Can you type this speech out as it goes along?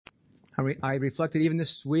I reflected even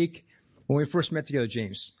this week when we first met together,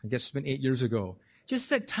 James. I guess it's been 8 years ago. Just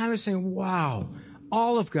that time of saying, wow,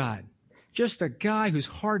 all of God. Just a guy whose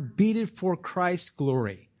heart beated for Christ's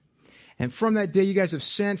glory. And from that day, you guys have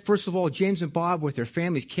sent, first of all, James and Bob with their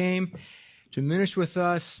families came to minister with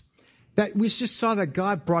us. That we just saw that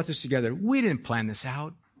God brought this together. We didn't plan this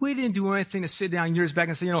out. We didn't do anything to sit down years back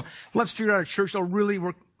and say, let's figure out a church that'll really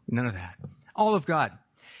work. None of that. All of God.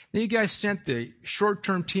 Then you guys sent the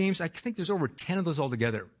short-term teams. I think there's over 10 of those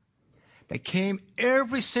altogether. That came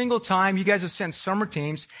every single time. You guys have sent summer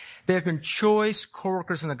teams. They have been choice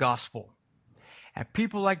co-workers in the gospel. And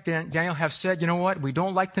people like Daniel have said, you know what? We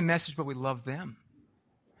don't like the message, but we love them.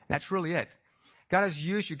 That's really it. God has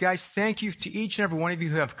used you guys. Thank you to each and every one of you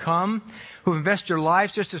who have come, who have invested your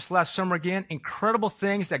lives just this last summer again. Incredible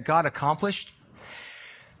things that God accomplished.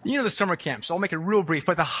 The summer camps. I'll make it real brief,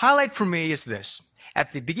 but the highlight for me is this.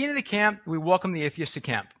 At the beginning of the camp, we welcome the atheists to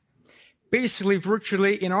camp. Basically,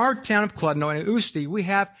 virtually, in our town of Kladno and in Usti,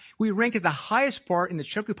 we rank at the highest part in the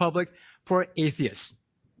Czech Republic for atheists.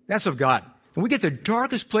 That's of God. And we get the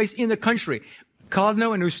darkest place in the country.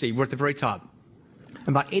 Kladno and Usti, we're at the very top.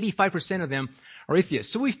 About 85% of them are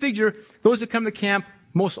atheists. So we figure those that come to camp,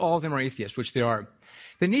 most all of them are atheists, which they are.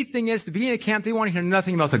 The neat thing is, at the beginning of camp, they want to hear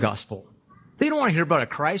nothing about the gospel. They don't want to hear about a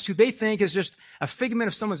Christ who they think is just a figment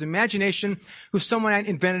of someone's imagination, who someone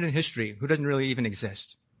invented in history, who doesn't really even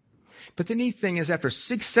exist. But the neat thing is, after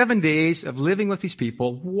 6-7 days of living with these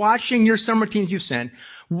people, watching your summer teams you've sent,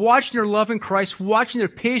 watching their love in Christ, watching their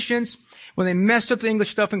patience when they messed up the English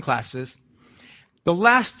stuff in classes, the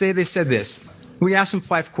last day they said this. We asked them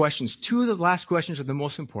 5 questions. 2 of the last questions are the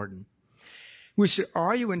most important. We said,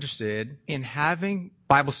 are you interested in having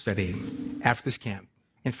Bible study after this camp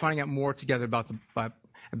and finding out more together about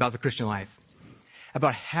the Christian life?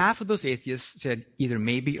 About half of those atheists said either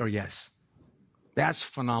maybe or yes. That's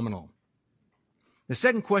phenomenal. The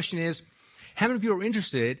second question is, how many of you are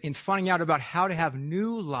interested in finding out about how to have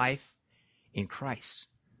new life in Christ?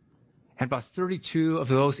 And about 32 of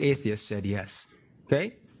those atheists said yes.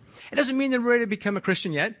 Okay? It doesn't mean they're ready to become a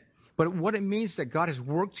Christian yet, but what it means is that God has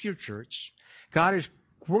worked through your church. God has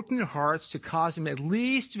worked in their hearts to cause them at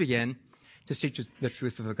least to begin to seek the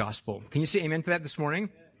truth of the gospel. Can you say amen to that this morning?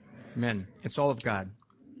 Amen. It's all of God.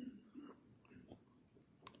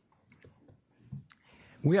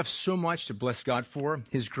 We have so much to bless God for.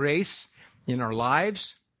 His grace in our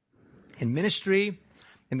lives, in ministry,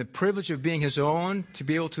 and the privilege of being His own, to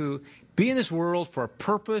be able to be in this world for a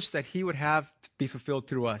purpose that He would have to be fulfilled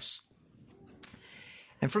through us.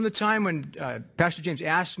 And from the time when Pastor James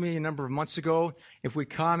asked me a number of months ago if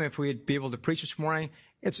we'd be able to preach this morning,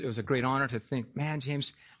 it was a great honor to think, man,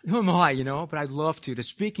 James, who am I, but I'd love to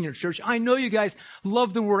speak in your church. I know you guys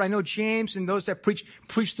love the Word. I know James and those that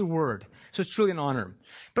preach the Word. So it's truly an honor.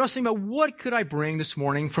 But I was thinking about what could I bring this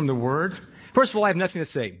morning from the Word? First of all, I have nothing to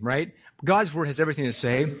say, right? God's Word has everything to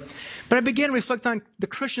say. But I began to reflect on the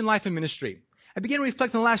Christian life and ministry. I began to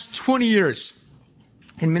reflect on the last 20 years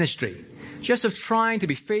in ministry, just of trying to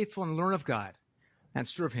be faithful and learn of God and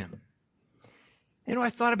serve Him. I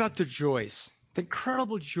thought about the joys, the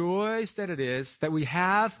incredible joys that it is that we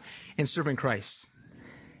have in serving Christ.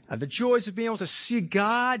 The joys of being able to see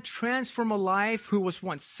God transform a life who was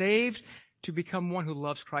once saved to become one who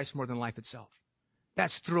loves Christ more than life itself.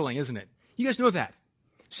 That's thrilling, isn't it? You guys know that.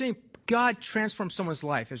 Seeing God transform someone's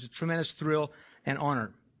life is a tremendous thrill and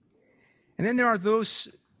honor. And then there are those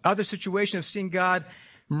other situations of seeing God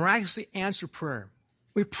miraculously answer prayer.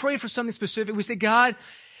 We pray for something specific. We say, God,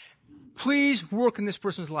 please work in this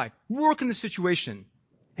person's life. Work in this situation.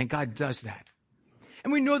 And God does that.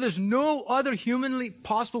 And we know there's no other humanly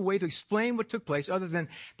possible way to explain what took place other than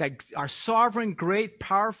that our sovereign, great,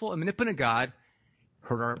 powerful, and omnipotent God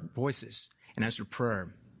heard our voices and answered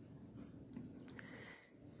prayer.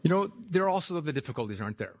 There are also the difficulties,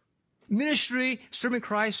 aren't there? Ministry, serving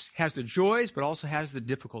Christ, has the joys, but also has the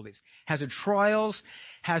difficulties, has the trials,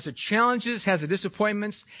 has the challenges, has the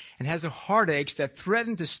disappointments, and has the heartaches that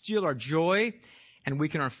threaten to steal our joy and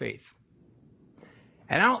weaken our faith.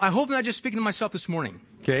 And I hope I'm not just speaking to myself this morning,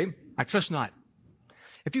 okay? I trust not.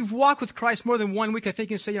 If you've walked with Christ more than 1 week, I think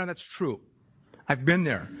you can say, that's true. I've been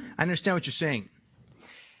there. I understand what you're saying.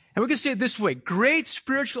 And we can say it this way. Great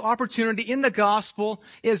spiritual opportunity in the gospel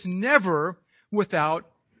is never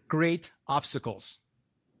without great obstacles.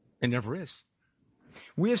 It never is.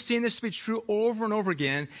 We have seen this to be true over and over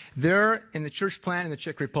again there in the church plant in the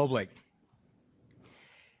Czech Republic.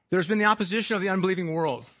 There's been the opposition of the unbelieving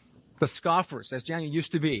world. The scoffers, as Daniel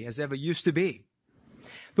used to be, as Eva used to be.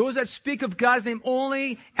 Those that speak of God's name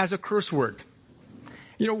only as a curse word.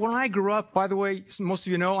 When I grew up, by the way, most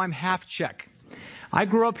of you know, I'm half Czech. I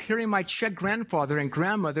grew up hearing my Czech grandfather and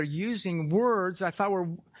grandmother using words I thought were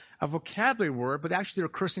a vocabulary word, but actually they're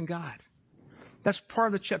cursing God. That's part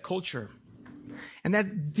of the Czech culture. And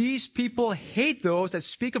that these people hate those that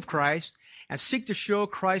speak of Christ and seek to show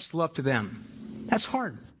Christ's love to them. That's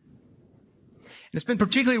hard. And it's been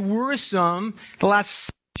particularly worrisome the last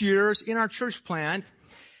 6 years in our church plant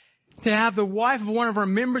to have the wife of one of our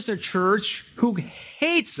members of the church who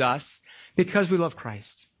hates us because we love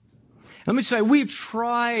Christ. Let me tell you, we've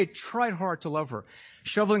tried hard to love her.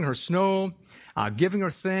 Shoveling her snow, giving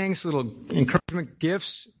her things, little encouragement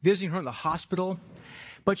gifts, visiting her in the hospital.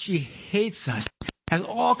 But she hates us, has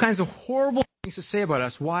all kinds of horrible things to say about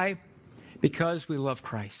us. Why? Because we love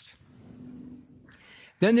Christ.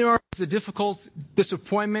 Then there is the difficult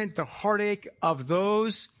disappointment, the heartache of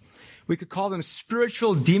those, we could call them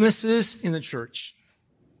spiritual demuses in the church.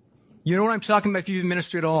 You know what I'm talking about if you've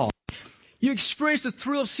ministered at all. You experience the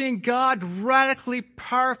thrill of seeing God radically,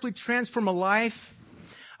 powerfully transform a life.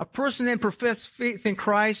 A person then professes faith in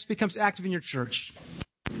Christ, becomes active in your church.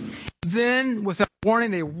 Then, without warning,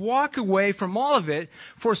 they walk away from all of it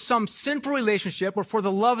for some sinful relationship or for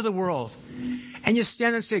the love of the world. And you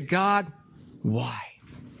stand there and say, God, why?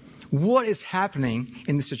 What is happening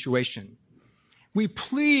in this situation? We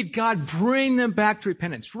plead, God, bring them back to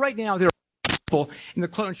repentance. Right now, there are people in the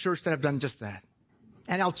Clinton church that have done just that.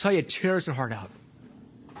 And I'll tell you, it tears their heart out.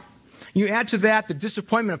 You add to that the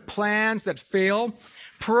disappointment of plans that fail,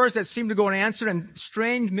 prayers that seem to go unanswered, and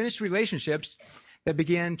strained ministry relationships that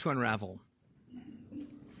begin to unravel.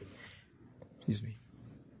 Excuse me.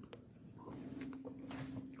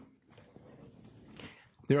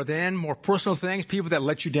 There are then more personal things, people that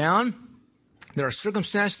let you down. There are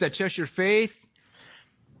circumstances that test your faith.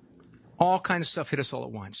 All kinds of stuff hit us all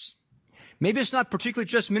at once. Maybe it's not particularly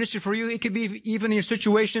just ministry for you. It could be even in your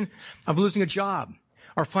situation of losing a job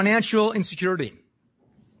or financial insecurity.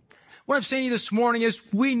 What I'm saying to you this morning is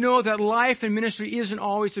we know that life and ministry isn't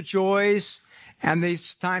always the joys and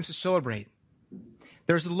these times to celebrate.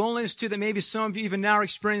 There's the loneliness, too, that maybe some of you even now are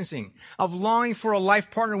experiencing, of longing for a life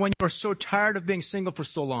partner when you are so tired of being single for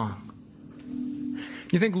so long.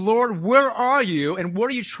 You think, Lord, where are you, and what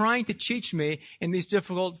are you trying to teach me in these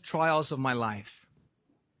difficult trials of my life?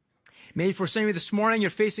 Maybe for some of you this morning, you're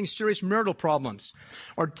facing serious marital problems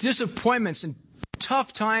or disappointments and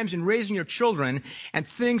tough times in raising your children, and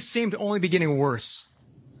things seem to only be getting worse.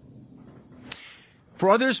 For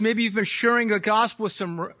others, maybe you've been sharing the gospel with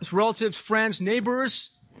some relatives, friends, neighbors,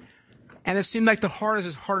 and it seemed like the heart is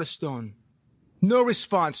as hard as stone. No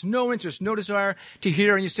response, no interest, no desire to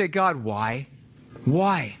hear, and you say, God, why?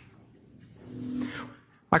 Why?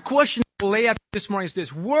 My question to lay out this morning is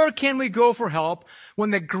this: where can we go for help when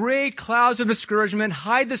the gray clouds of discouragement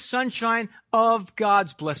hide the sunshine of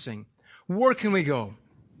God's blessing? Where can we go?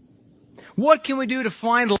 What can we do to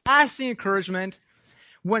find lasting encouragement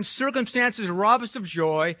when circumstances rob us of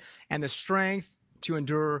joy and the strength to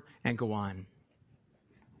endure and go on?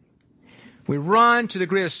 We run to the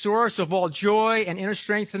greatest source of all joy and inner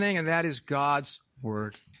strengthening, and that is God's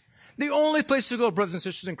Word. The only place to go, brothers and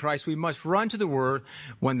sisters in Christ, we must run to the Word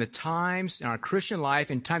when the times in our Christian life,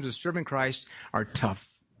 in times of serving Christ, are tough.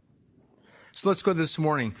 So let's go this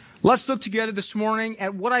morning. Let's look together this morning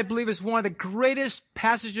at what I believe is one of the greatest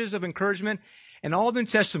passages of encouragement in all the New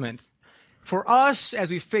Testament for us as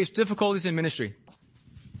we face difficulties in ministry.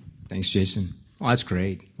 Thanks, Jason. Oh, that's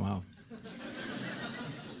great. Wow.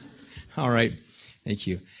 All right. Thank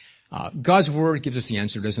you. God's Word gives us the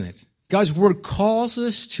answer, doesn't it? God's Word calls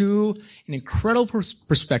us to an incredible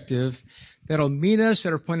perspective that will meet us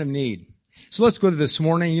at our point of need. So let's go to this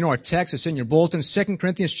morning. You know our text. It's in your bulletin, 2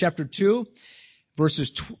 Corinthians chapter 2,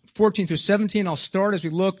 verses 14 through 17. I'll start as we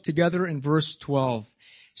look together in verse 12.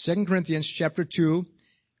 2 Corinthians chapter 2,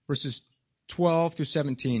 verses 12 through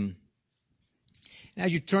 17. And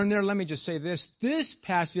as you turn there, let me just say this. This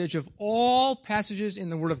passage, of all passages in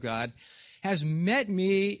the Word of God, has met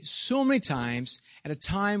me so many times at a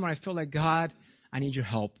time when I feel like, God, I need your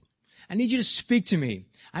help. I need you to speak to me.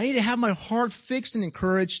 I need to have my heart fixed and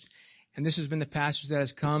encouraged. And this has been the passage that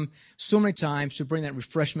has come so many times to bring that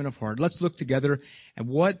refreshment of heart. Let's look together at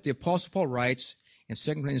what the Apostle Paul writes in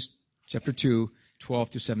 2 Corinthians chapter 2, 12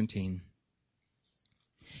 through 17.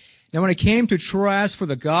 Now when I came to Troas for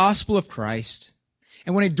the gospel of Christ,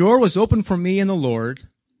 and when a door was opened for me in the Lord,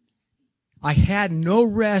 I had no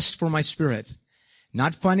rest for my spirit,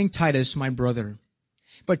 not finding Titus my brother.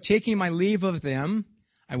 But taking my leave of them,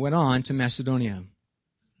 I went on to Macedonia.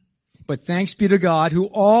 But thanks be to God, who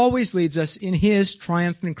always leads us in His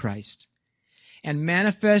triumph in Christ, and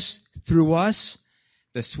manifests through us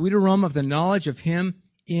the sweet aroma of the knowledge of Him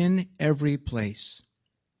in every place.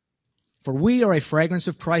 For we are a fragrance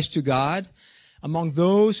of Christ to God among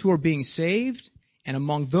those who are being saved and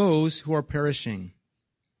among those who are perishing.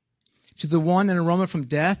 To the one an aroma from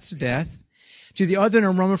death to death, to the other an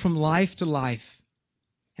aroma from life to life.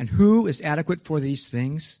 And who is adequate for these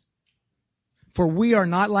things? For we are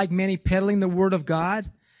not like many peddling the word of God,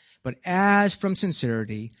 but as from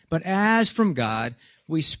sincerity, but as from God,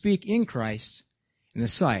 we speak in Christ in the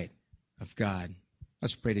sight of God.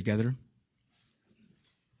 Let's pray together.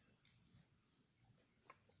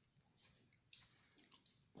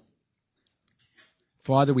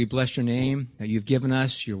 Father, we bless your name that you've given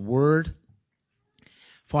us your word.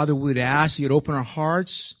 Father, we would ask that you'd open our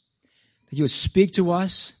hearts, that you would speak to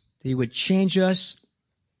us, that you would change us,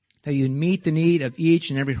 that you would meet the need of each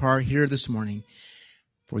and every heart here this morning.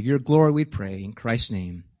 For your glory we pray, in Christ's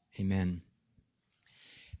name, amen.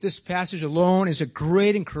 This passage alone is a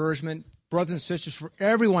great encouragement, brothers and sisters, for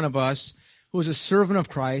every one of us who is a servant of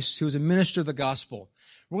Christ, who is a minister of the gospel.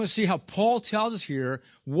 We're going to see how Paul tells us here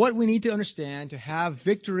what we need to understand to have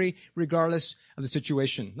victory regardless of the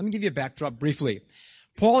situation. Let me give you a backdrop briefly.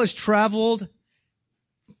 Paul has traveled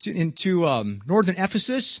into northern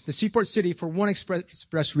Ephesus, the seaport city, for one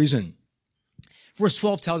express reason. Verse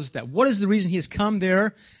 12 tells us that. What is the reason he has come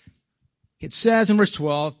there? It says in verse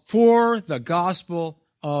 12, for the gospel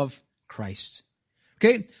of Christ.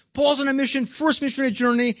 Okay? Paul's on a mission, first missionary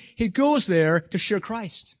journey. He goes there to share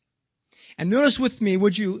Christ. And notice with me,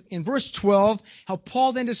 would you, in verse 12, how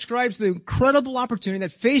Paul then describes the incredible opportunity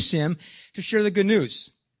that faced him to share the good news.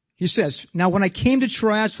 He says, now when I came to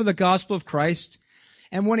Troas for the gospel of Christ,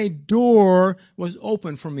 and when a door was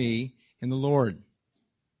opened for me in the Lord.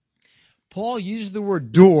 Paul uses the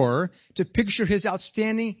word door to picture his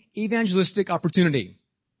outstanding evangelistic opportunity.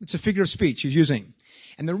 It's a figure of speech he's using.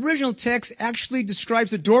 And the original text actually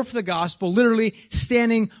describes the door for the gospel literally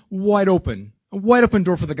standing wide open. A wide open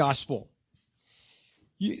door for the gospel.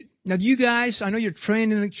 Now, you guys, I know you're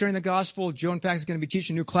trained in sharing the gospel. Joe, in fact, is going to be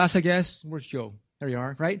teaching a new class, I guess. Where's Joe? There you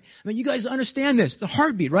are, right? I mean, you guys understand this, the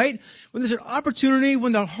heartbeat, right? When there's an opportunity,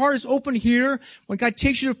 when the heart is open here, when God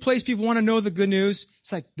takes you to a place people want to know the good news,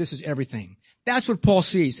 it's like, this is everything. That's what Paul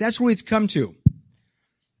sees. That's where he's come to.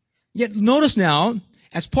 Yet notice now,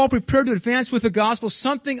 as Paul prepared to advance with the gospel,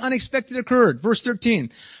 something unexpected occurred. Verse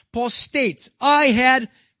 13, Paul states, I had,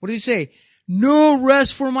 what does he say? No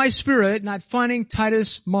rest for my spirit, not finding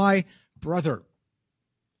Titus my brother.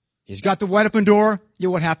 He's got the wide open door.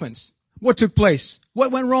 Yet what happens? What took place?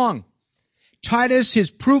 What went wrong? Titus,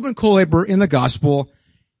 his proven co-laborer in the gospel,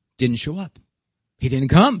 didn't show up. He didn't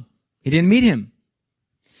come. He didn't meet him.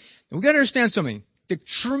 And we've got to understand something. The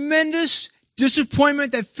tremendous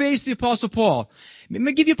disappointment that faced the Apostle Paul. Let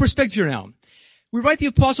me give you a perspective here now. We write the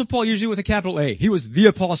Apostle Paul usually with a capital A. He was the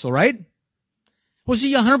Apostle, right? Was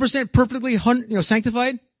he 100% perfectly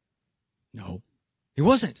sanctified? No, he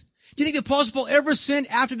wasn't. Do you think the Apostle Paul ever sinned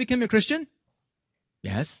after becoming a Christian?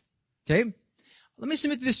 Yes. Okay? Let me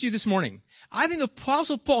submit this to you this morning. I think the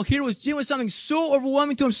Apostle Paul here was dealing with something so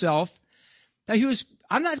overwhelming to himself that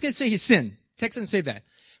I'm not going to say he sinned. The text doesn't say that.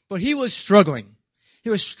 But he was struggling. He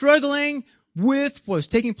was struggling with what was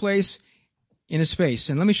taking place in his face.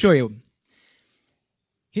 And let me show you.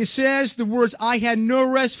 He says the words, I had no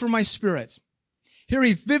rest for my spirit. Here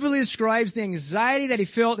he vividly describes the anxiety that he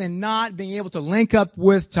felt in not being able to link up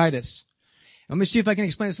with Titus. Let me see if I can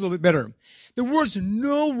explain this a little bit better. The words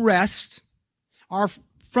no rest are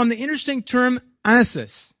from the interesting term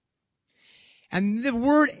anesis. And the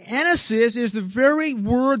word anesis is the very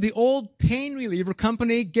word the old pain reliever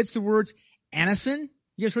company gets the words Anacin.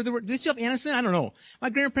 You guys heard the word? Do they still have Anacin? I don't know. My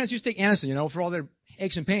grandparents used to take Anacin, for all their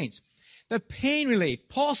aches and pains. The pain relief.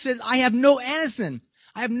 Paul says, I have no Anacin.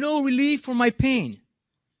 I have no relief for my pain.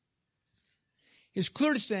 He's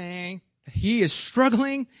clearly saying that he is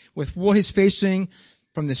struggling with what he's facing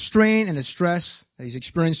from the strain and the stress that he's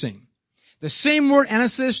experiencing. The same word,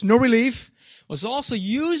 anesis, no relief, was also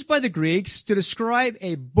used by the Greeks to describe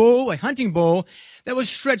a bow, a hunting bow, that was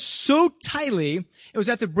stretched so tightly it was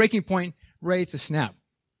at the breaking point, ready to snap.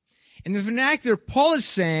 In the vernacular, Paul is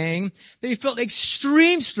saying that he felt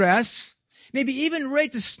extreme stress, maybe even ready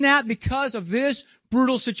to snap because of this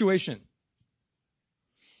brutal situation.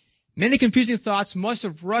 Many confusing thoughts must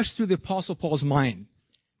have rushed through the Apostle Paul's mind.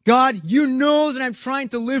 God, you know that I'm trying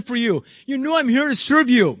to live for you. You know I'm here to serve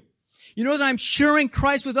you. You know that I'm sharing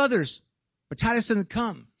Christ with others. But Titus doesn't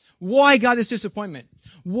come. Why, God, this disappointment?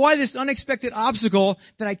 Why this unexpected obstacle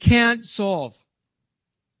that I can't solve?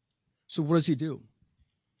 So what does he do?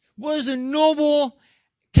 What does the noble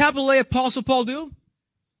capital A Apostle Paul do?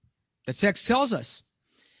 The text tells us.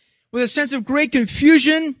 With a sense of great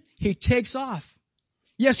confusion, he takes off.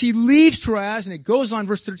 Yes, he leaves Troas, and it goes on,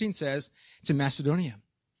 verse 13 says, to Macedonia.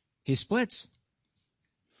 He splits.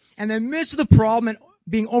 And in the midst of the problem and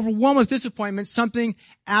being overwhelmed with disappointment, something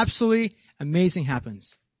absolutely amazing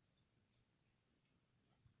happens.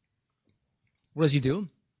 What does he do?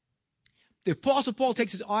 The Apostle Paul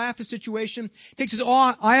takes his eye off his situation, takes his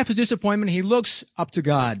eye off his disappointment, and he looks up to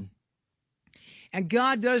God. And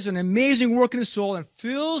God does an amazing work in his soul and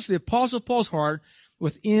fills the Apostle Paul's heart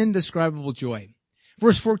with indescribable joy.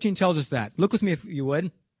 Verse 14 tells us that. Look with me if you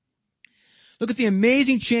would. Look at the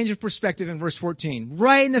amazing change of perspective in verse 14.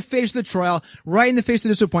 Right in the face of the trial, right in the face of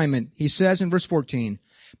the disappointment, he says in verse 14,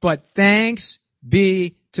 but thanks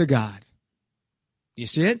be to God. Do you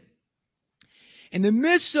see it? In the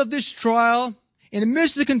midst of this trial, in the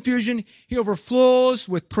midst of the confusion, he overflows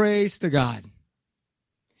with praise to God.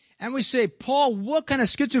 And we say, Paul, what kind of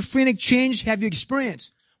schizophrenic change have you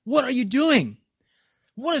experienced? What are you doing?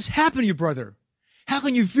 What has happened to you, brother? How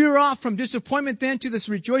can you veer off from disappointment then to this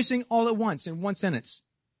rejoicing all at once in one sentence?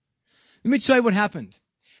 Let me tell you what happened.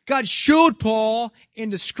 God showed Paul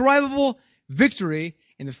indescribable victory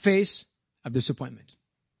in the face of disappointment.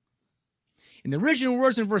 In the original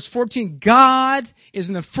words in verse 14, God is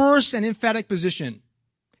in the first and emphatic position.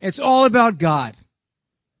 It's all about God.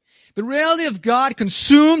 The reality of God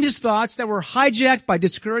consumed his thoughts that were hijacked by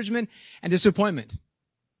discouragement and disappointment.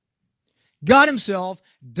 God himself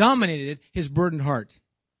dominated his burdened heart.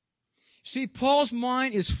 See, Paul's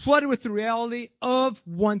mind is flooded with the reality of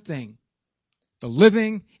one thing, the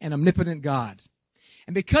living and omnipotent God.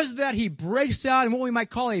 And because of that, he breaks out in what we might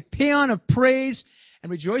call a paean of praise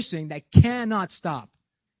and rejoicing that cannot stop.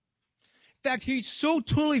 In fact, he so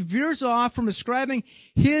totally veers off from describing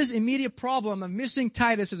his immediate problem of missing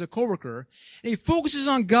Titus as a coworker, and he focuses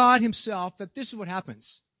on God himself, that this is what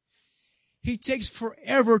happens. He takes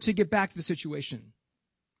forever to get back to the situation.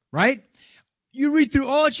 Right? You read through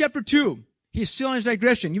all of chapter 2, he's still in his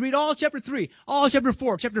digression. You read all of chapter 3, all of chapter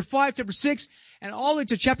 4, chapter 5, chapter 6, and all the way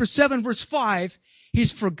to chapter 7, verse 5,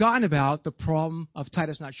 he's forgotten about the problem of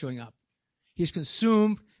Titus not showing up. He's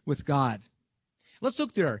consumed with God. Let's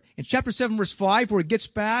look there. In chapter 7, verse 5, where he gets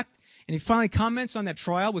back and he finally comments on that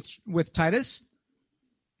trial with Titus.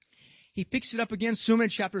 He picks it up again so many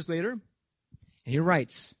chapters later, and he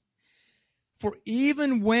writes, for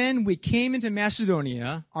even when we came into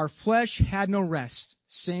Macedonia, our flesh had no rest.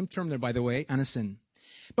 Same term there, by the way, anasin.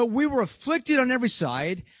 But we were afflicted on every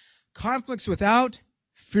side, conflicts without,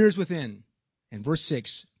 fears within. And verse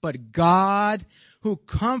 6, but God, who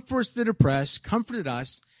comforts the depressed, comforted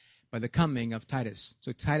us by the coming of Titus.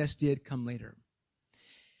 So Titus did come later.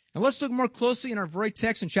 Now let's look more closely in our very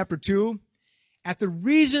text in chapter 2 at the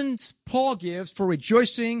reasons Paul gives for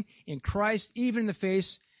rejoicing in Christ even in the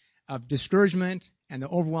face of discouragement and the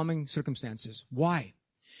overwhelming circumstances. Why?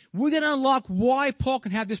 We're going to unlock why Paul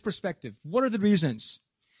can have this perspective. What are the reasons?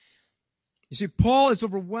 You see, Paul is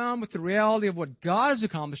overwhelmed with the reality of what God is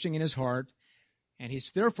accomplishing in his heart, and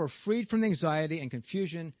he's therefore freed from the anxiety and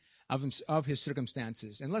confusion of his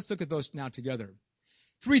circumstances. And let's look at those now together.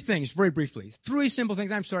 3 things, very briefly. 3 simple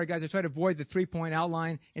things. I'm sorry, guys. I try to avoid the 3-point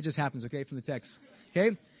outline. It just happens, okay, from the text.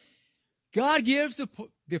 Okay? God gives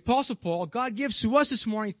the Apostle Paul, God gives to us this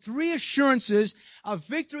morning 3 assurances of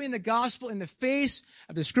victory in the gospel in the face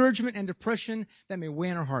of discouragement and depression that may weigh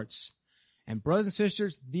in our hearts. And brothers and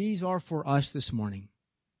sisters, these are for us this morning.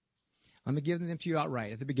 Let me give them to you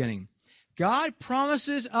outright at the beginning. God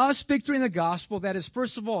promises us victory in the gospel that is,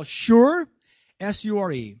 first of all, sure,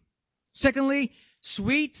 S-U-R-E. Secondly,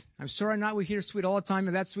 sweet. I'm sorry, we hear sweet all the time,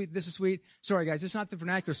 and that's sweet, this is sweet. Sorry, guys, this is not the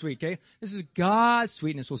vernacular sweet, okay? This is God's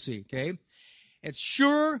sweetness we'll see, okay? It's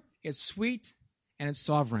sure, it's sweet, and it's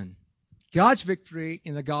sovereign. God's victory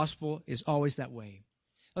in the gospel is always that way.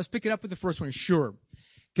 Let's pick it up with the first one, sure.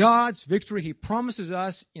 God's victory he promises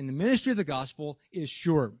us in the ministry of the gospel is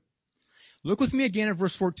sure. Look with me again at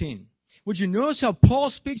verse 14. Would you notice how Paul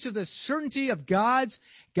speaks of the certainty of God's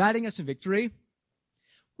guiding us in victory?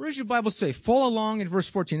 What does your Bible say? Follow along in verse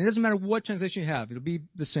 14. It doesn't matter what translation you have. It'll be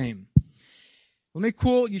the same. Let me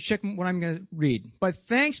quote, you check what I'm going to read. But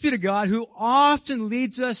thanks be to God who often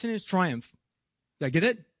leads us in his triumph. Did I get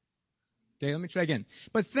it? Okay, let me try again.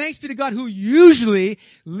 But thanks be to God who usually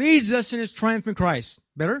leads us in his triumph in Christ.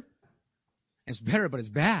 Better? It's better, but it's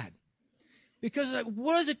bad. Because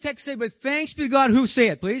what does the text say? But thanks be to God who, say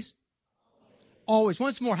it, please. Always.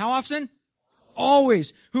 Once more, how often?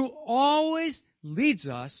 Always. Who always leads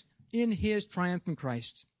us in his triumph in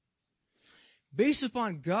Christ. Based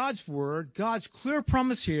upon God's word, God's clear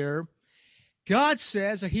promise here, God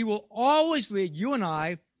says that he will always lead you and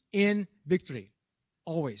I in victory.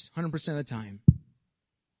 Always. 100% of the time.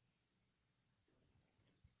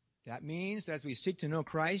 That means that as we seek to know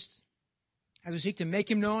Christ, as we seek to make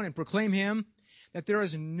Him known and proclaim Him, that there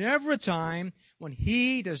is never a time when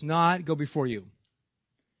He does not go before you.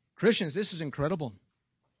 Christians, this is incredible.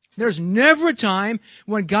 There's never a time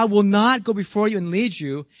when God will not go before you and lead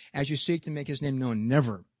you as you seek to make His name known.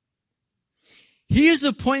 Never. He is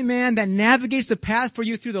the point man that navigates the path for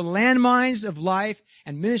you through the landmines of life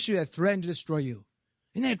and ministry that threaten to destroy you.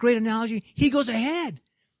 Isn't that a great analogy? He goes ahead.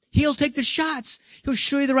 He'll take the shots. He'll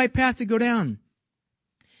show you the right path to go down.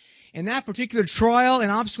 In that particular trial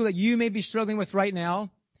and obstacle that you may be struggling with right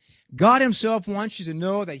now, God Himself wants you to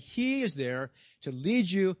know that He is there to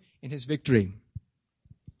lead you in His victory.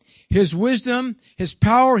 His wisdom, His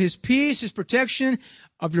power, His peace, His protection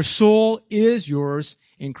of your soul is yours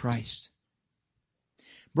in Christ.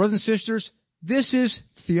 Brothers and sisters, this is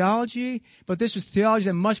theology, but this is theology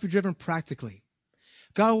that must be driven practically.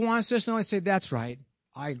 God wants us not only to say, that's right,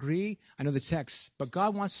 I agree, I know the text, but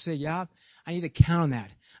God wants to say, yeah, I need to count on that.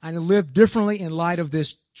 I need to live differently in light of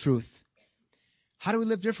this truth. How do we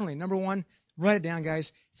live differently? Number one, write it down,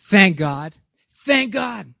 guys. Thank God. Thank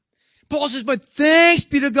God. Paul says, but thanks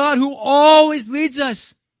be to God who always leads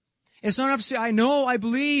us. It's not enough to say, I know, I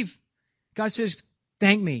believe. God says,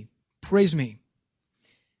 thank me, praise me.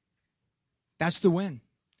 That's the win.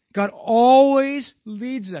 God always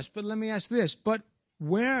leads us. But let me ask this, but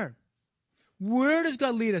where? Where does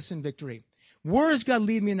God lead us in victory? Where does God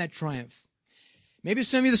lead me in that triumph? Maybe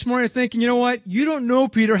some of you this morning are thinking, you know what? You don't know,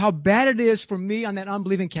 Peter, how bad it is for me on that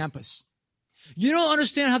unbelieving campus. You don't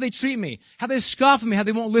understand how they treat me, how they scoff at me, how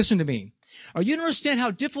they won't listen to me. Or you don't understand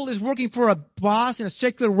how difficult it is working for a boss in a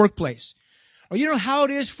secular workplace. Or you don't know how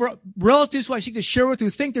it is for relatives who I seek to share with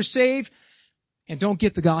who think they're saved and don't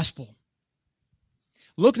get the gospel.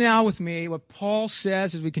 Look now with me what Paul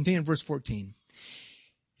says as we continue in verse 14.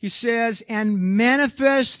 He says, and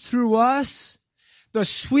manifest through us the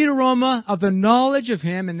sweet aroma of the knowledge of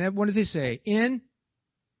Him. And then what does he say? In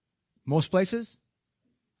most places?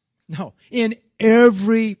 No, in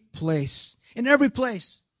every place. In every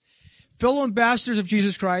place. Fellow ambassadors of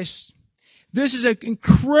Jesus Christ, this is an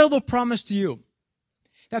incredible promise to you.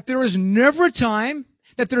 That there is never a time,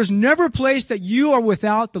 that there is never a place that you are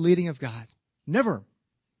without the leading of God. Never.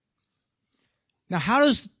 Now, how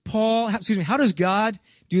does God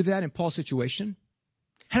do that in Paul's situation?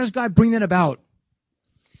 How does God bring that about?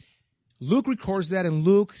 Luke records that in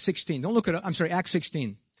Luke 16. Don't look at it. Acts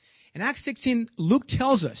 16. In Acts 16, Luke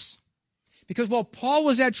tells us, because while Paul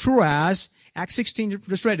was at Troas, Acts 16,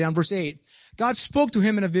 just write it down, verse 8, God spoke to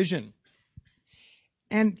him in a vision.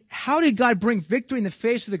 And how did God bring victory in the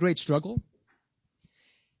face of the great struggle?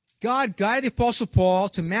 God guided the Apostle Paul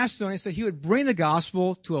to Macedonia so that he would bring the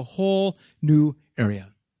gospel to a whole new area.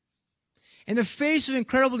 In the face of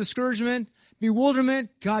incredible discouragement,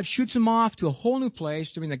 bewilderment, God shoots him off to a whole new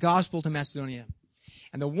place to bring the gospel to Macedonia.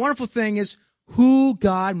 And the wonderful thing is who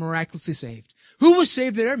God miraculously saved. Who was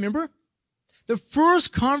saved there? Remember? The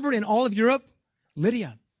first convert in all of Europe,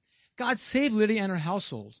 Lydia. God saved Lydia and her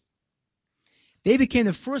household. They became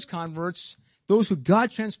the first converts, those who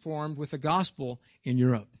God transformed with the gospel in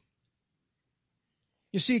Europe.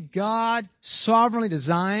 You see, God sovereignly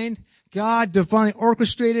designed, God divinely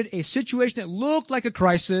orchestrated a situation that looked like a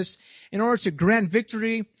crisis in order to grant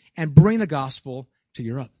victory and bring the gospel to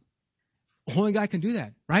Europe. Only God can do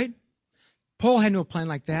that, right? Paul had no plan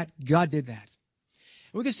like that. God did that.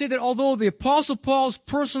 And we can say that although the Apostle Paul's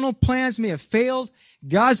personal plans may have failed,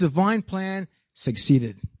 God's divine plan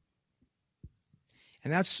succeeded.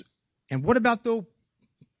 And what about though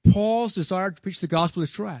Paul's desire to preach the gospel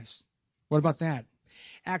to Troas? What about that?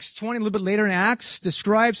 Acts 20, a little bit later in Acts,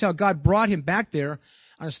 describes how God brought him back there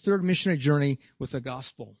on his third missionary journey with the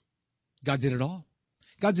gospel. God did it all.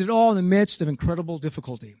 God did it all in the midst of incredible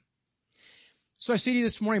difficulty. So I say to you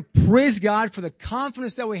this morning, praise God for the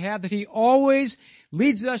confidence that we have that He always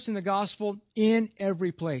leads us in the gospel in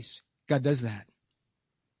every place. God does that.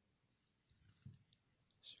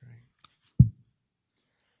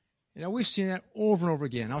 You know, we've seen that over and over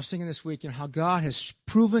again. I was thinking this week, how God has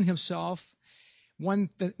proven Himself when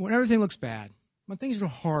everything looks bad, when things are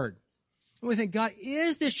hard. And we think, God,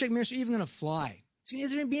 is this church ministry even going to fly? Is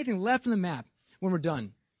there going to be anything left on the map when we're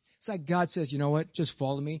done? It's like God says, you know what? Just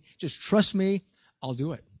follow me. Just trust me. I'll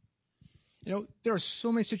do it. You know, there are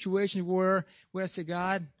so many situations where I say,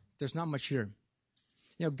 God, there's not much here.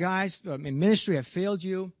 You know, guys in ministry have failed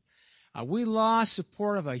you. We lost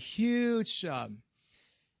support of a huge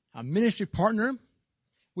ministry partner.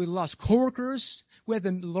 We lost coworkers. We had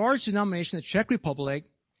the large denomination, the Czech Republic,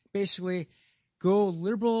 basically go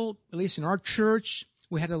liberal, at least in our church.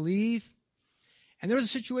 We had to leave. And there was a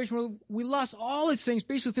situation where we lost all these things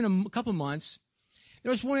basically within a couple of months.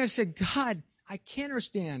 There was one day I said, God, I can't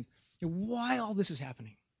understand why all this is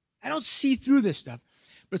happening. I don't see through this stuff,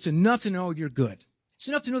 but it's enough to know you're good. It's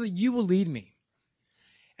enough to know that you will lead me.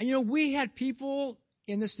 And we had people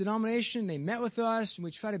in this denomination, they met with us, and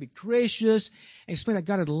we tried to be gracious and explain that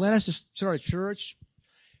God had led us to start a church,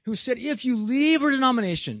 who said, if you leave our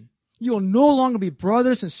denomination, you will no longer be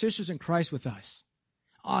brothers and sisters in Christ with us.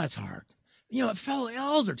 Oh, it's hard. A fellow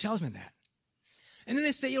elder tells me that. And then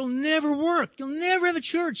they say, it'll never work. You'll never have a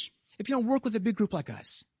church if you don't work with a big group like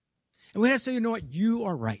us. And we had to say, you know what? You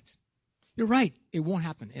are right. You're right. It won't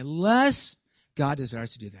happen unless God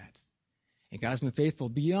desires to do that. And God has been faithful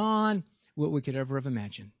beyond what we could ever have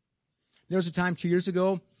imagined. There was a time 2 years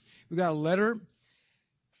ago, we got a letter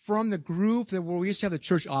from the group where we used to have the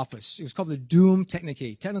church office. It was called the Doom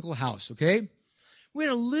Technical House, okay? We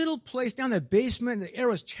had a little place down in the basement. The air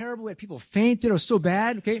was terrible. We had people fainted. It was so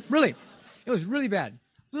bad, okay? Really. It was really bad.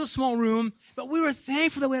 Little small room, but we were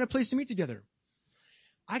thankful that we had a place to meet together.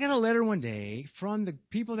 I got a letter one day from the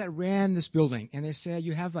people that ran this building, and they said,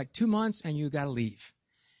 you have like 2 months and you got to leave.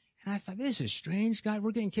 And I thought, this is strange. God,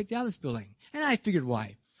 we're getting kicked out of this building. And I figured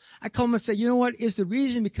why. I called them and said, you know what? Is the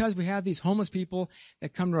reason because we have these homeless people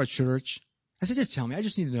that come to our church? I said, just tell me. I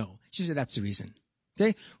just need to know. She said, that's the reason.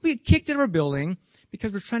 Okay? We get kicked out of our building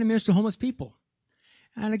because we're trying to minister to homeless people.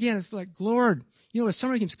 And again, it's like, Lord, the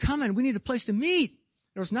summer keeps coming. We need a place to meet.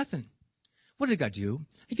 There was nothing. What did God do?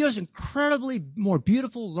 He gave us an incredibly more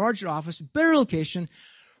beautiful, larger office, better location.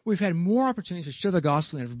 We've had more opportunities to share the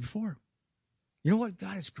gospel than ever before. You know what?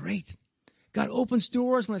 God is great. God opens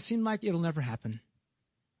doors when it seemed like it'll never happen.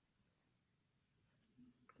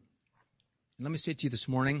 And let me say to you this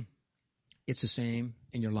morning, it's the same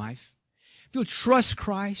in your life. If you'll trust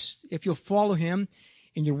Christ, if you'll follow Him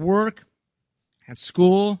in your work, at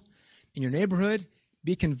school, in your neighborhood,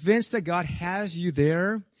 be convinced that God has you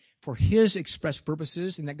there for His express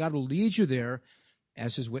purposes and that God will lead you there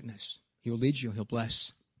as His witness. He will lead you. He'll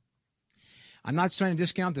bless. I'm not trying to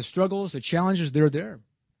discount the struggles, the challenges, they're there.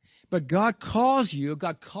 But God calls you,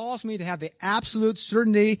 God calls me to have the absolute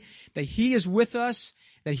certainty that He is with us,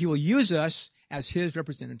 that He will use us as His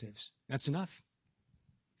representatives. That's enough.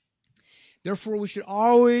 Therefore, we should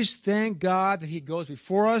always thank God that He goes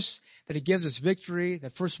before us, that He gives us victory,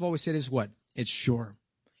 that first of all we said is what? It's sure.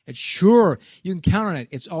 It's sure. You can count on it.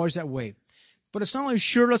 It's always that way. But it's not only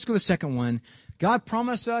sure, let's go to the second one. God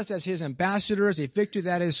promised us as His ambassadors a victory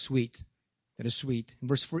that is sweet. That is sweet. In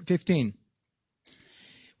verse 15,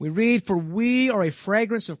 we read, for we are a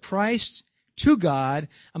fragrance of Christ to God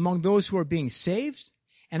among those who are being saved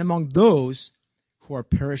and among those who are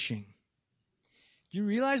perishing. Do you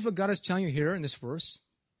realize what God is telling you here in this verse?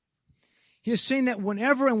 He is saying that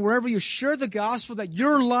whenever and wherever you share the gospel, that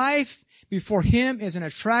your life before Him is an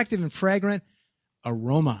attractive and fragrant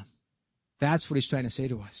aroma. That's what He's trying to say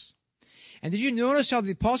to us. And did you notice how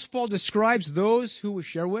the Apostle Paul describes those who we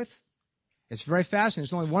share with? It's very fascinating.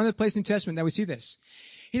 There's only one other place in the New Testament that we see this.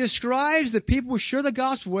 He describes the people we share the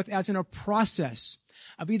gospel with as in a process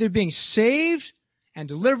of either being saved and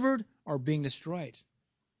delivered or being destroyed.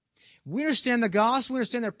 We understand the gospel. We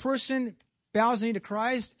understand that a person bows the knee to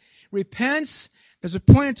Christ, repents. There's a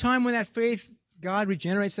point in time when that faith, God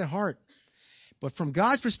regenerates that heart. But from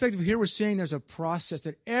God's perspective here, we're saying there's a process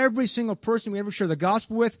that every single person we ever share the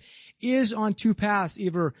gospel with is on two paths,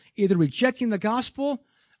 either rejecting the gospel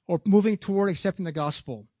or moving toward accepting the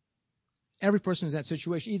gospel. Every person is in that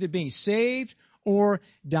situation, either being saved or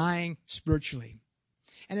dying spiritually.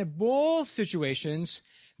 And in both situations,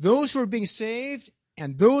 those who are being saved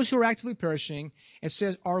and those who are actively perishing, it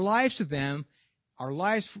says our lives to them, our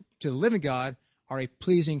lives to the living God, are a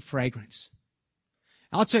pleasing fragrance.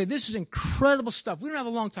 I'll tell you, this is incredible stuff. We don't have a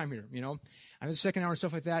long time here, I have the second hour and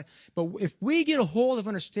stuff like that. But if we get a hold of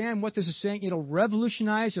understand what this is saying, it'll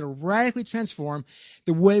revolutionize, it'll radically transform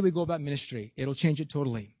the way we go about ministry. It'll change it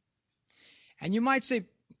totally. And you might say,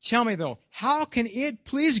 tell me though, how can it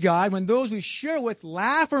please God when those we share with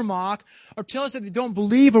laugh or mock or tell us that they don't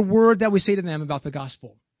believe a word that we say to them about the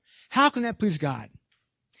gospel? How can that please God?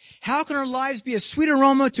 How can our lives be a sweet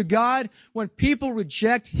aroma to God when people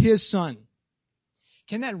reject His Son?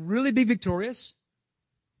 Can that really be victorious?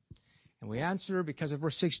 And we answer, because of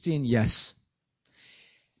verse 16, yes.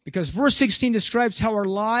 Because verse 16 describes how our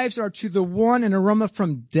lives are to the one an aroma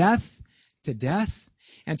from death to death,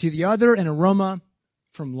 and to the other an aroma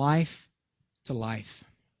from life to life.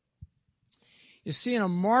 You see, in a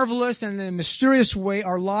marvelous and in a mysterious way,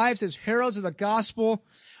 our lives as heralds of the gospel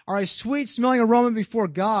are a sweet-smelling aroma before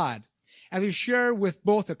God, as we share with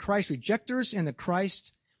both the Christ rejectors and the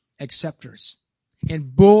Christ acceptors in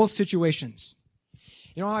both situations.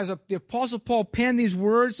 You know, as the Apostle Paul penned these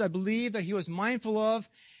words, I believe that he was mindful of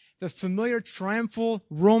the familiar triumphal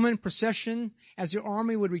Roman procession as the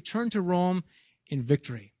army would return to Rome in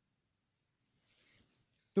victory.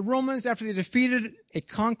 The Romans, after they defeated a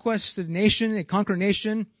conquered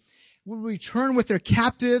nation, would return with their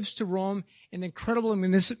captives to Rome in an incredible and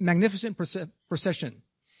magnificent procession.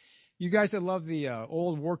 You guys that love the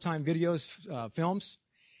old wartime videos, films,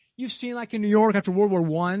 you've seen like in New York after World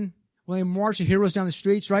War I, when they march the heroes down the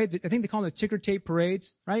streets, right? I think they call them the ticker tape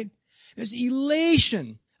parades, right? There's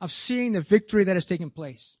elation of seeing the victory that has taken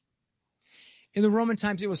place. In the Roman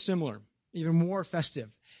times, it was similar, even more festive.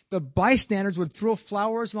 The bystanders would throw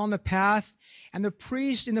flowers along the path, and the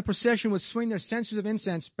priests in the procession would swing their censers of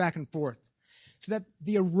incense back and forth, so that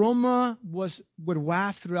the aroma would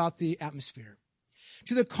waft throughout the atmosphere.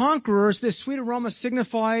 To the conquerors, this sweet aroma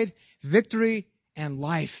signified victory and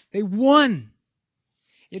life. They won.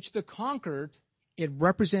 Yet to the conquered, it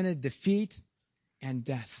represented defeat and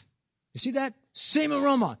death. You see that? Same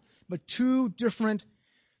aroma, but two different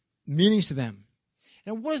meanings to them.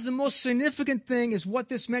 And what is the most significant thing is what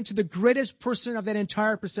this meant to the greatest person of that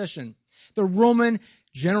entire procession, the Roman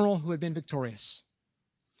general who had been victorious.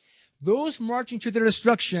 Those marching to their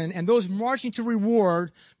destruction and those marching to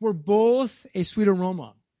reward were both a sweet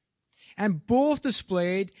aroma. And both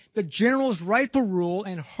displayed the general's rightful rule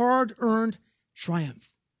and hard-earned triumph.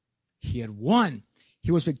 He had won.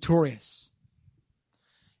 He was victorious.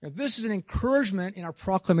 Now, this is an encouragement in our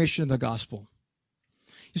proclamation of the gospel.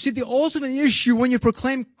 You see, the ultimate issue when you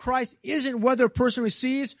proclaim Christ isn't whether a person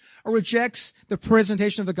receives or rejects the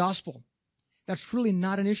presentation of the gospel. That's really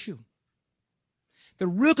not an issue. The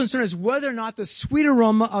real concern is whether or not the sweet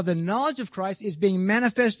aroma of the knowledge of Christ is being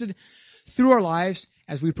manifested through our lives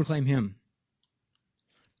as we proclaim Him.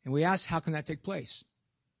 And we ask, how can that take place?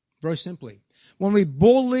 Very simply, when we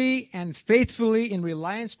boldly and faithfully, in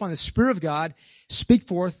reliance upon the Spirit of God, speak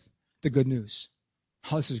forth the good news.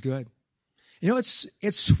 Oh, this is good. You know, it's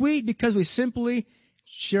sweet because we simply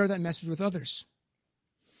share that message with others.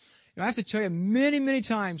 You know, I have to tell you, many, many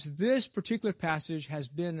times, this particular passage has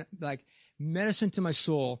been like medicine to my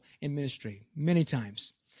soul in ministry. Many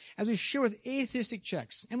times. As we share with atheistic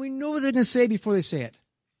Czechs, and we know what they're going to say before they say it.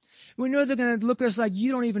 We know they're going to look at us like,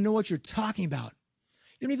 you don't even know what you're talking about.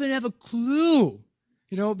 You don't even have a clue.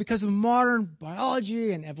 You know, because of modern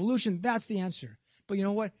biology and evolution, that's the answer. But you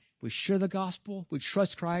know what? We share the gospel, we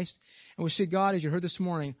trust Christ, and we see God, as you heard this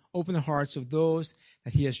morning, open the hearts of those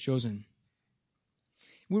that He has chosen.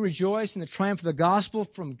 We rejoice in the triumph of the gospel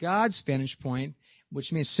from God's vantage point,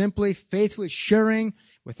 which means simply faithfully sharing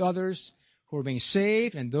with others who are being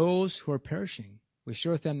saved and those who are perishing. We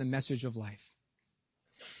share with them the message of life.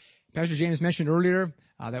 Pastor James mentioned earlier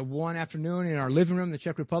that one afternoon in our living room in the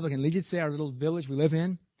Czech Republic in Lidice, our little village we live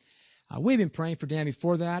in, we've been praying for Dan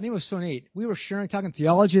before that, and it was so neat. We were talking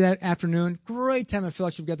theology that afternoon. Great time of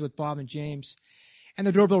fellowship together with Bob and James. And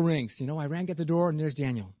the doorbell rings. You know, I ran, get the door, and there's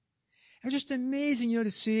Daniel. It was just amazing, you know,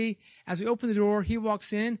 to see. As we open the door, he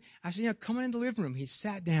walks in. I said, you know, come on in the living room. He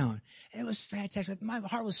sat down. It was fantastic. My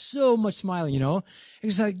heart was so much smiling, you know. It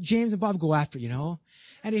was like James and Bob go after, you know.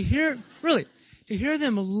 And to hear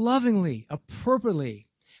them lovingly, appropriately,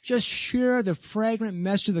 just share the fragrant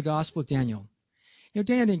message of the gospel with Daniel. You know,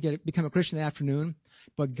 Daniel didn't become a Christian that afternoon,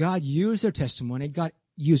 but God used their testimony. God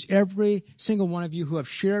used every single one of you who have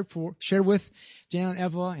shared with Daniel and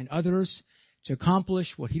Eva and others to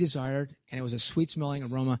accomplish what He desired, and it was a sweet-smelling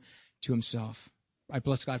aroma to Himself. I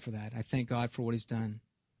bless God for that. I thank God for what He's done.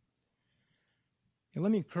 And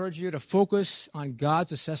let me encourage you to focus on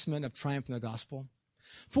God's assessment of triumph in the gospel.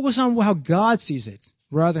 Focus on how God sees it,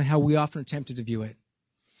 rather than how we often attempt to view it.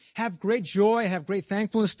 Have great joy, have great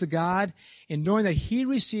thankfulness to God in knowing that He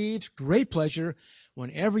receives great pleasure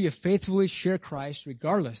whenever you faithfully share Christ,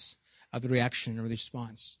 regardless of the reaction or the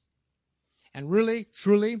response. And really,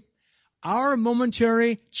 truly, our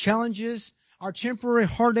momentary challenges, our temporary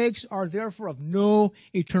heartaches are therefore of no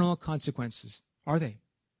eternal consequences, are they?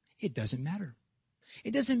 It doesn't matter.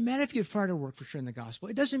 It doesn't matter if you get fired at work for sharing the gospel.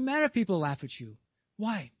 It doesn't matter if people laugh at you.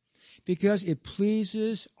 Why? Because it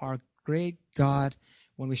pleases our great God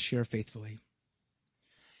when we share faithfully.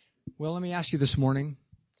 Well, let me ask you this morning,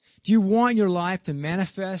 do you want your life to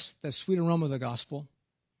manifest the sweet aroma of the gospel?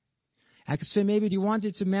 I could say maybe, do you want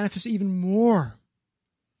it to manifest even more?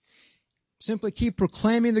 Simply keep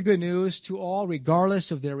proclaiming the good news to all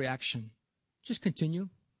regardless of their reaction. Just continue.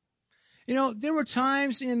 You know, there were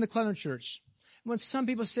times in the Cleveland church when some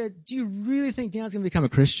people said, do you really think Dan's going to become a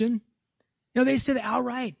Christian? You know, they said it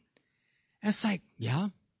outright. And it's like, yeah.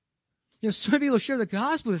 You know, some people share the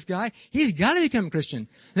gospel with this guy. He's got to become a Christian.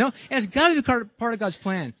 You know, and it's got to be part of God's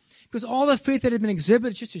plan. Because all the faith that had been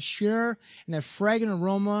exhibited is just to share in that fragrant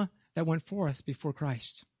aroma that went forth before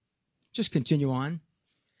Christ. Just continue on.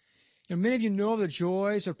 Many of you know the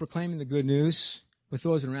joys of proclaiming the good news with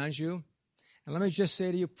those around you. And let me just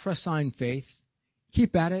say to you, press on in faith.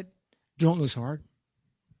 Keep at it. Don't lose heart.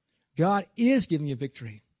 God is giving you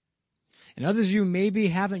victory. And others of you maybe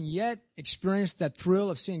haven't yet experienced that thrill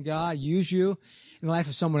of seeing God use you in the life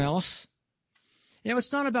of someone else.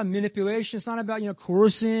 It's not about manipulation. It's not about,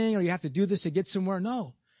 coercing or you have to do this to get somewhere.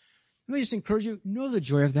 No. Let me just encourage you, know the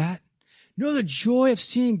joy of that. Know the joy of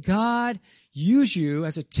seeing God use you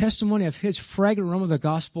as a testimony of His fragrant aroma of the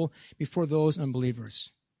gospel before those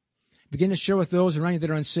unbelievers. Begin to share with those around you that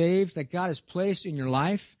are unsaved that God has placed in your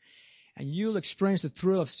life, and you'll experience the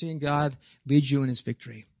thrill of seeing God lead you in His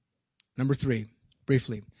victory. Number 3,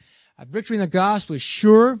 briefly. A victory in the gospel is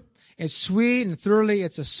sure, it's sweet, and thirdly,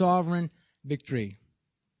 it's a sovereign victory.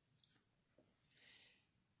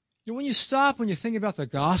 When you stop, when you think about the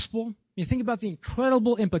gospel, you think about the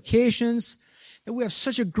incredible implications that we have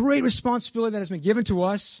such a great responsibility that has been given to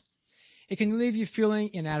us, it can leave you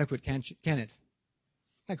feeling inadequate, can it?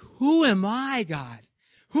 Like, who am I, God?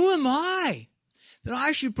 Who am I that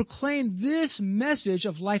I should proclaim this message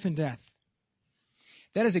of life and death?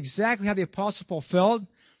 That is exactly how the Apostle Paul felt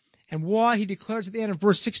and why he declares at the end of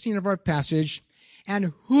verse 16 of our passage,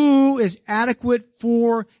 and who is adequate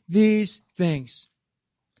for these things?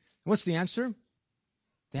 What's the answer?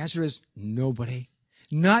 The answer is nobody.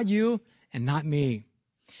 Not you and not me.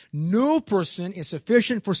 No person is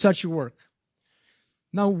sufficient for such a work.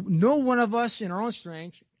 Now, no one of us in our own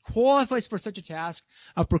strength qualifies for such a task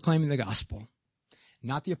of proclaiming the gospel.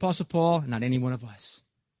 Not the Apostle Paul, not any one of us.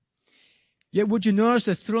 Yet would you notice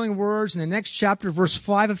the thrilling words in the next chapter, verse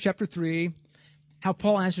 5 of chapter 3, how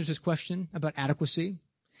Paul answers this question about adequacy?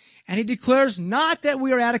 And he declares not that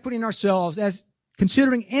we are adequate in ourselves, as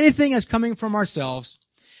considering anything as coming from ourselves,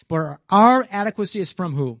 but our adequacy is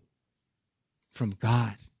from who? From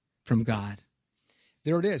God. From God.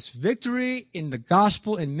 There it is. Victory in the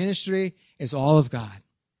gospel and ministry is all of God.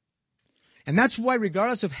 And that's why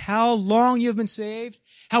regardless of how long you've been saved,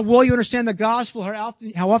 how well you understand the gospel,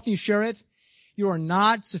 how often you share it, you are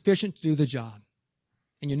not sufficient to do the job.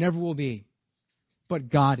 And you never will be. But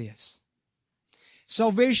God is.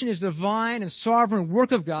 Salvation is the divine and sovereign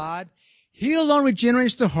work of God. He alone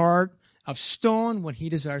regenerates the heart of stone when He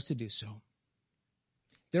desires to do so.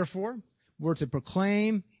 Therefore, we're to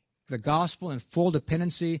proclaim the gospel in full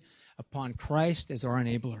dependency upon Christ as our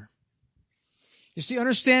enabler. You see,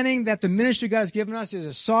 understanding that the ministry God has given us is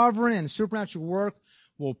a sovereign and supernatural work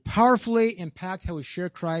will powerfully impact how we share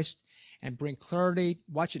Christ and bring clarity,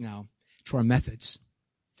 watch it now, to our methods,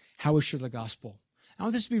 how we share the gospel. I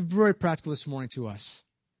want this to be very practical this morning to us.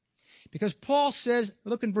 Because Paul says,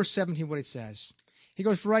 look in verse 17 what it says. He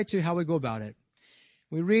goes right to how we go about it.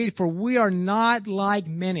 We read, for we are not like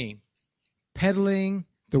many, peddling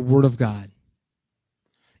the word of God.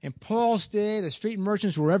 In Paul's day, the street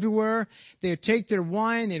merchants were everywhere. They would take their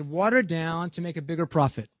wine, they'd water it down to make a bigger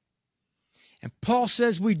profit. And Paul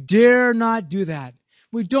says we dare not do that.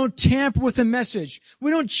 We don't tamper with the message.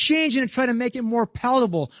 We don't change it and try to make it more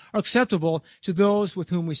palatable or acceptable to those with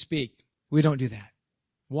whom we speak. We don't do that.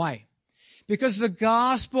 Why? Because the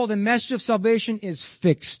gospel, the message of salvation is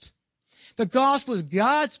fixed. The gospel is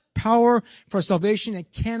God's power for salvation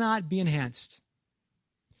and cannot be enhanced.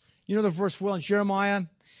 You know the verse well in Jeremiah?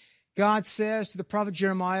 God says to the prophet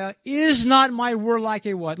Jeremiah, is not my word like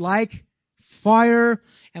a what? Like fire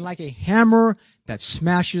and like a hammer that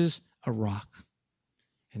smashes a rock.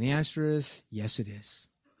 And the answer is, yes, it is.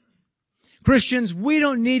 Christians, we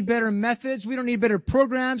don't need better methods. We don't need better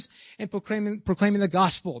programs in proclaiming the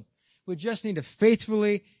gospel. We just need to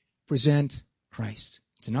faithfully present Christ.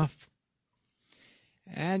 It's enough.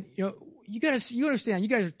 And, you understand, you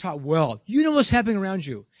guys are taught well. You know what's happening around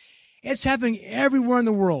you. It's happening everywhere in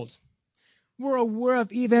the world. We're aware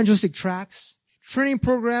of evangelistic tracts, training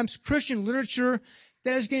programs, Christian literature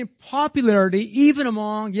that has gained popularity even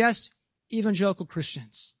among, yes, evangelical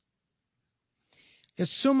Christians. Yet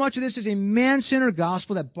so much of this is a man-centered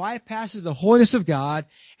gospel that bypasses the holiness of God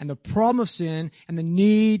and the problem of sin and the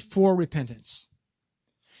need for repentance.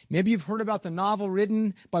 Maybe you've heard about the novel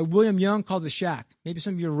written by William Young called The Shack. Maybe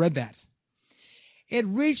some of you have read that. It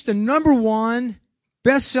reached the #1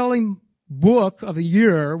 best-selling book of the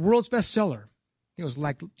year, world's bestseller. It was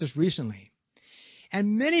like just recently.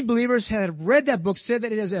 And many believers who have read that book said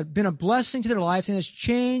that it has been a blessing to their lives and has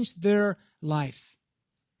changed their life.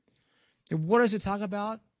 And what does it talk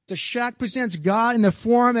about? The Shack presents God in the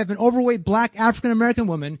form of an overweight black African-American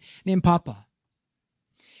woman named Papa.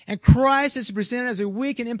 And Christ is presented as a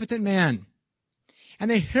weak and impotent man. And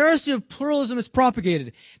the heresy of pluralism is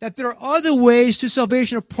propagated, that there are other ways to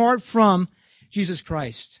salvation apart from Jesus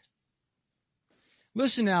Christ.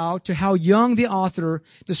 Listen now to how Young, the author,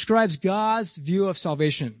 describes God's view of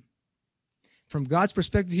salvation. From God's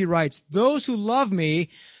perspective, he writes, "Those who love me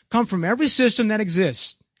come from every system that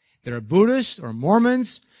exists. There are Buddhists or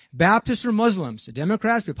Mormons, Baptists or Muslims,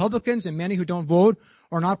 Democrats, Republicans, and many who don't vote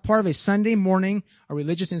or are not part of a Sunday morning or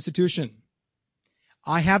religious institution.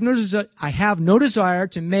 I have no desire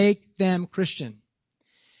to make them Christian,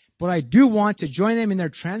 but I do want to join them in their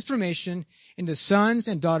transformation into sons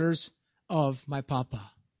and daughters of my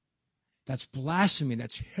Papa." That's blasphemy.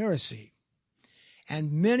 That's heresy.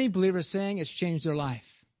 And many believers saying it's changed their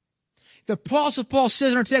life. The Apostle Paul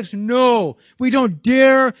says in our text, no, we don't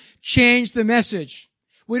dare change the message.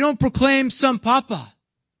 We don't proclaim some Papa.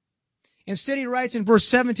 Instead, he writes in verse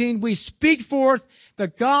 17, we speak forth the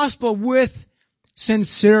gospel with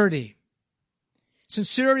sincerity.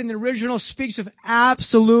 Sincerity in the original speaks of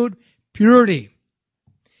absolute purity.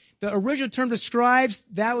 The original term describes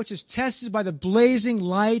that which is tested by the blazing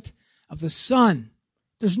light of the sun.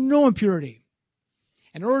 There's no impurity.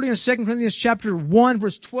 And earlier in 2 Corinthians chapter 1,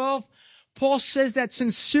 verse 12, Paul says that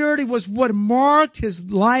sincerity was what marked his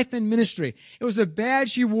life and ministry. It was the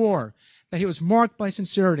badge he wore, that he was marked by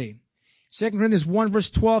sincerity. 2 Corinthians 1, verse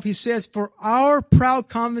 12, he says, "For our proud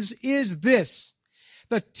confidence is this,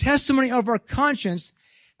 the testimony of our conscience,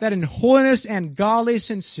 that in holiness and godly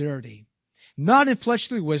sincerity, not in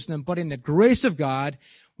fleshly wisdom, but in the grace of God,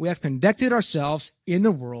 we have conducted ourselves in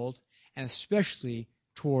the world, and especially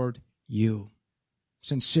toward you."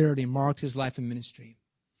 Sincerity marked his life and ministry.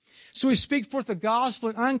 So we speak forth the gospel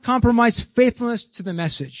in uncompromised faithfulness to the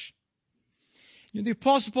message. The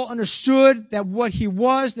Apostle Paul understood that what he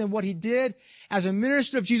was and what he did as a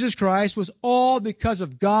minister of Jesus Christ was all because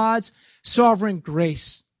of God's sovereign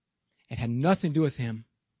grace. It had nothing to do with him.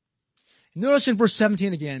 Notice in verse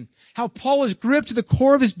 17 again, how Paul was gripped to the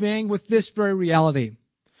core of his being with this very reality.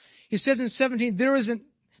 He says in 17,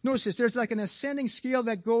 notice this, there's like an ascending scale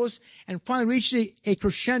that goes and finally reaches a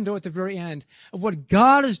crescendo at the very end of what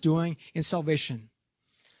God is doing in salvation.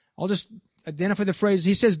 I'll just identify the phrase.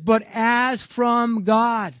 He says, "But as from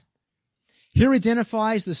God." Here he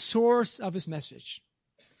identifies the source of his message.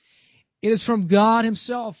 It is from God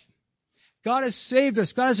himself. God has saved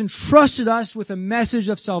us. God has entrusted us with a message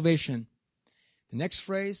of salvation. The next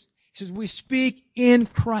phrase, he says, "We speak in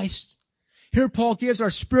Christ." Here Paul gives our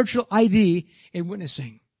spiritual ID in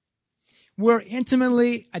witnessing. We're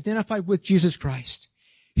intimately identified with Jesus Christ.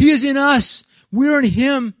 He is in us. We're in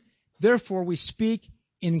him. Therefore, we speak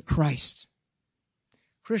in Christ.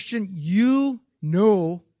 Christian, you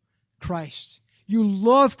know Christ. You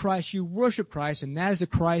love Christ. You worship Christ. And that is the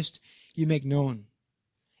Christ you make known.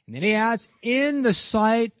 And then he adds, in the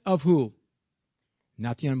sight of who?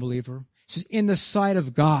 Not the unbeliever. He says, in the sight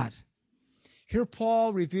of God. Here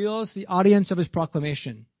Paul reveals the audience of his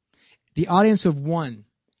proclamation. The audience of one,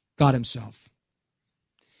 God himself.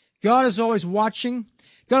 God is always watching.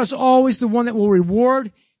 God is always the one that will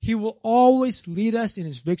reward. He will always lead us in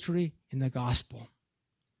his victory in the gospel.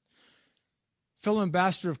 Fellow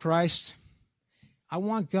ambassador of Christ, I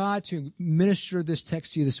want God to minister this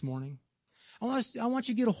text to you this morning. I want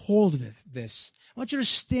you to get a hold of this. I want you to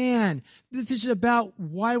understand that this is about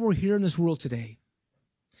why we're here in this world today.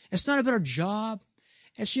 It's not about our job.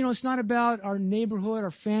 It's not about our neighborhood, our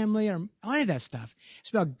family, or any of that stuff. It's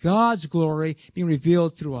about God's glory being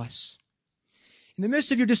revealed through us. In the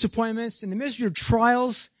midst of your disappointments, in the midst of your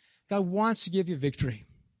trials, God wants to give you victory.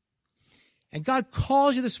 And God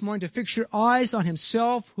calls you this morning to fix your eyes on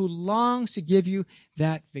himself, who longs to give you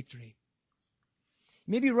that victory.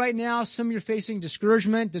 Maybe right now, some of you are facing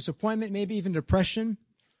discouragement, disappointment, maybe even depression.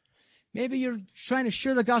 Maybe you're trying to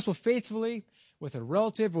share the gospel faithfully with a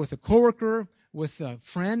relative, or with a coworker, with a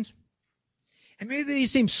friend. And maybe they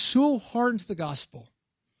seem so hardened to the gospel.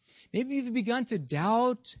 Maybe you've begun to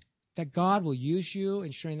doubt that God will use you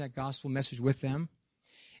in sharing that gospel message with them.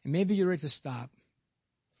 And maybe you're ready to stop.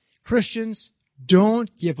 Christians, don't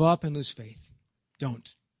give up and lose faith.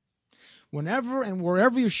 Don't. Whenever and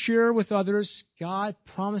wherever you share with others, God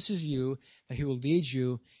promises you that he will lead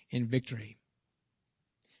you in victory.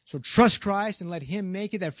 So trust Christ and let him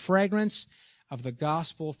make it that fragrance of the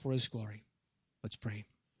gospel for his glory. Let's pray.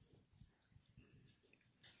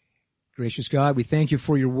 Gracious God, we thank you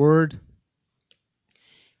for your word.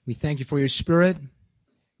 We thank you for your spirit.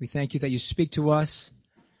 We thank you that you speak to us.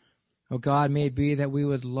 Oh God, may it be that we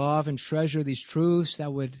would love and treasure these truths,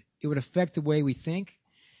 it would affect the way we think.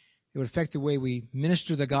 It would affect the way we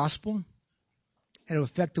minister the gospel. And it would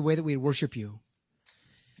affect the way that we worship you.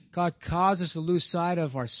 God, cause us to lose sight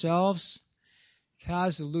of ourselves.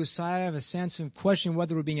 cause us to lose sight of a sense of questioning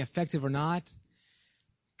whether we're being effective or not.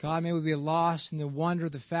 God, may we be lost in the wonder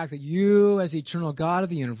of the fact that you, as the eternal God of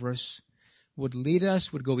the universe, would lead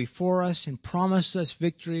us, would go before us, and promise us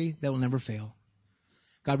victory that will never fail.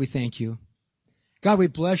 God, we thank you. God, we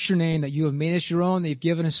bless your name that you have made us your own, that you've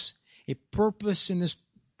given us a purpose in this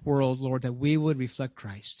world, Lord, that we would reflect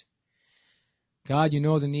Christ. God, you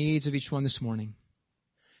know the needs of each one this morning.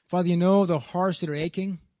 Father, you know the hearts that are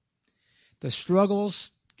aching, the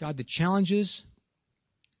struggles, God, the challenges,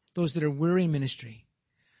 those that are weary in ministry.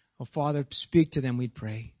 Oh, Father, speak to them, we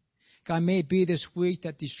pray. God, may it be this week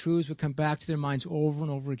that these truths would come back to their minds over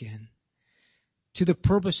and over again. To the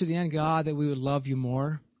purpose of the end, God, that we would love you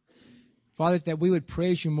more. Father, that we would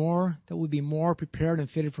praise you more, that we would be more prepared and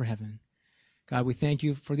fitted for heaven. God, we thank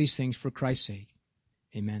you for these things for Christ's sake.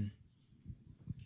 Amen.